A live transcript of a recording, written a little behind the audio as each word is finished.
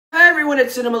everyone,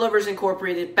 it's Cinema Lovers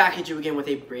Incorporated, back at you again with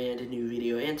a brand new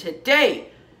video, and today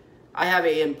I have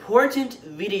an important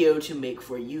video to make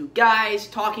for you guys,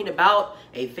 talking about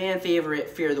a fan favorite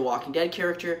Fear the Walking Dead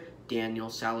character, Daniel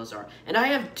Salazar. And I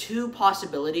have two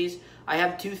possibilities, I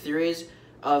have two theories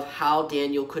of how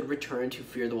Daniel could return to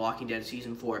Fear the Walking Dead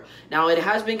Season 4. Now, it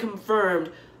has been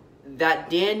confirmed that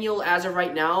Daniel, as of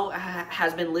right now,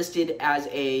 has been listed as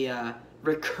a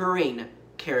recurring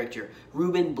character.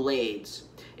 Ruben Blades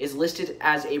is listed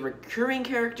as a recurring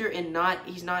character and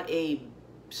he's not a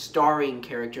starring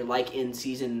character like in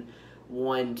Season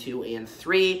 1, 2, and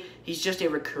 3. He's just a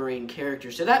recurring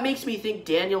character. So that makes me think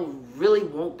Daniel really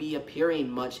won't be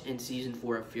appearing much in Season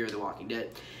 4 of Fear the Walking Dead.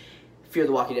 Fear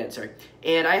the Walking Dead, sorry.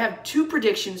 And I have two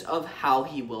predictions of how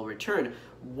he will return.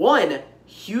 One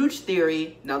huge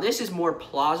theory, now this is more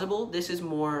plausible, this is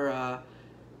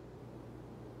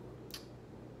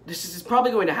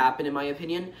probably going to happen in my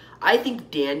opinion. I think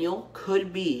Daniel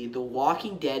could be the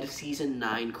Walking Dead Season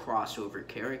 9 crossover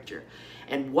character.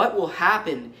 And what will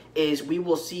happen is we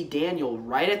will see Daniel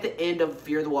right at the end of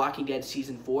Fear the Walking Dead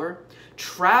Season 4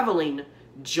 traveling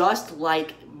just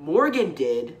like Morgan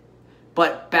did,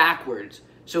 but backwards.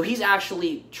 So he's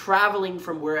actually traveling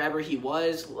from wherever he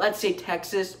was, let's say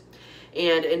Texas,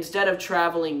 and instead of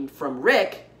traveling from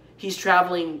Rick, he's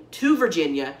traveling to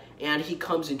Virginia, and he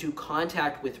comes into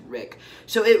contact with Rick.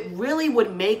 So it really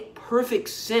would make perfect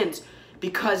sense,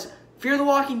 because Fear the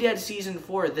Walking Dead Season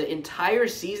 4, the entire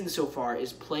season so far,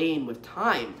 is playing with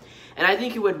time. And I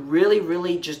think it would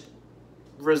really just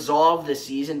resolve the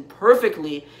season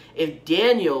perfectly if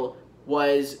Daniel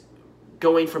was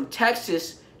going from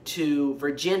Texas to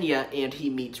Virginia and he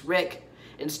meets Rick,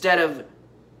 instead of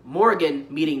Morgan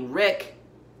meeting Rick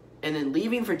and then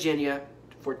leaving Virginia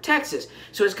for Texas.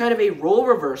 So it's kind of a role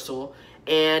reversal,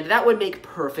 and that would make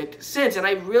perfect sense. And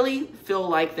I really feel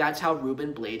like that's how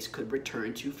Ruben Blades could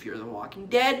return to Fear the Walking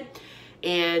Dead.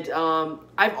 And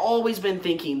I've always been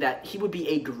thinking that he would be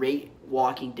a great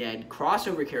Walking Dead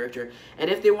crossover character. And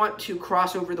if they want to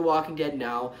cross over The Walking Dead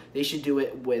now, they should do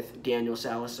it with Daniel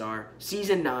Salazar.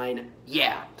 Season 9,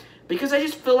 yeah. Because I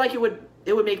just feel like it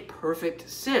would make perfect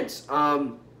sense.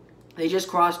 They just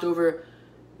crossed over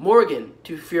Morgan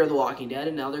to Fear the Walking Dead,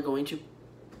 and now they're going to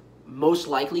most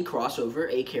likely cross over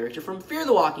a character from Fear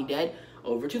the Walking Dead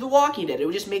over to The Walking Dead. It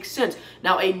would just make sense.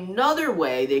 Now, another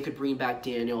way they could bring back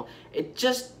Daniel, it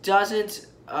just doesn't,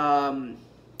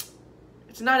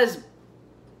 it's not as,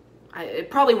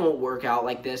 it probably won't work out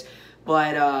like this,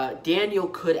 but Daniel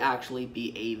could actually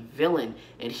be a villain,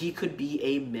 and he could be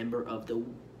a member of the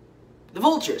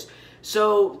Vultures.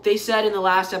 So they said in the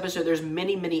last episode there's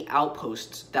many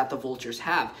outposts that the Vultures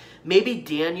have. Maybe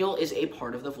Daniel is a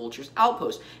part of the Vultures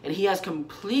outpost, and he has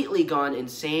completely gone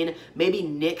insane. Maybe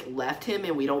Nick left him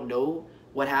and we don't know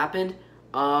what happened.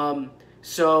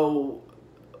 So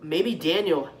maybe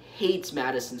Daniel hates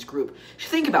Madison's group.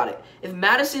 Think about it. If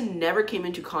Madison never came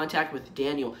into contact with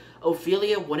Daniel,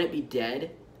 Ophelia wouldn't be dead.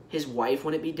 His wife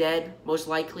wouldn't be dead, most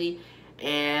likely.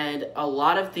 And a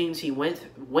lot of things he went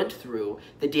through,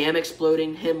 the dam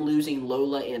exploding, him losing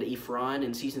Lola and Ephron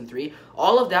in Season 3,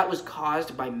 all of that was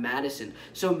caused by Madison.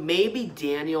 So maybe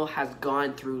Daniel has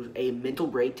gone through a mental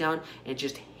breakdown and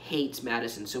just hates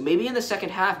Madison. So maybe in the second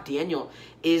half, Daniel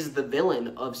is the villain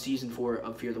of Season 4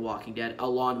 of Fear the Walking Dead,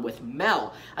 along with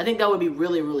Mel. I think that would be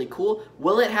really cool.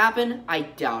 Will it happen? I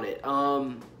doubt it.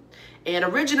 And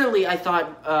originally, I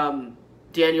thought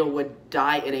Daniel would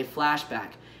die in a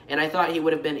flashback. And I thought he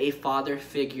would have been a father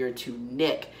figure to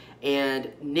Nick.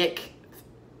 And Nick,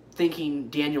 thinking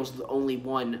Daniel's the only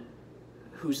one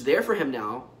who's there for him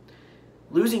now,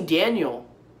 losing Daniel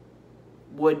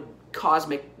would cause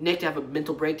Nick to have a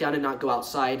mental breakdown and not go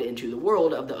outside into the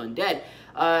world of the undead.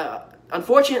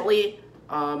 Unfortunately,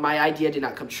 my idea did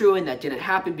not come true, and that didn't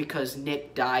happen because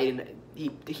Nick died, and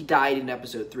he died in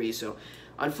episode 3. So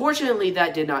unfortunately,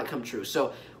 that did not come true.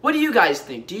 So what do you guys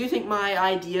think? Do you think my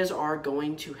ideas are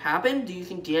going to happen? Do you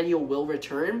think Daniel will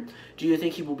return? Do you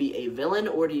think he will be a villain?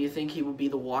 Or do you think he will be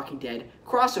the Walking Dead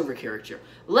crossover character?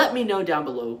 Let me know down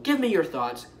below. Give me your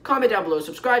thoughts. Comment down below.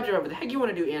 Subscribe to whatever the heck you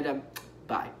want to do. And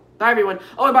bye. Bye, everyone.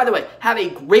 Oh, and by the way, have a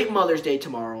great Mother's Day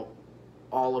tomorrow.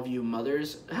 All of you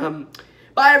mothers. Bye,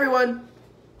 everyone.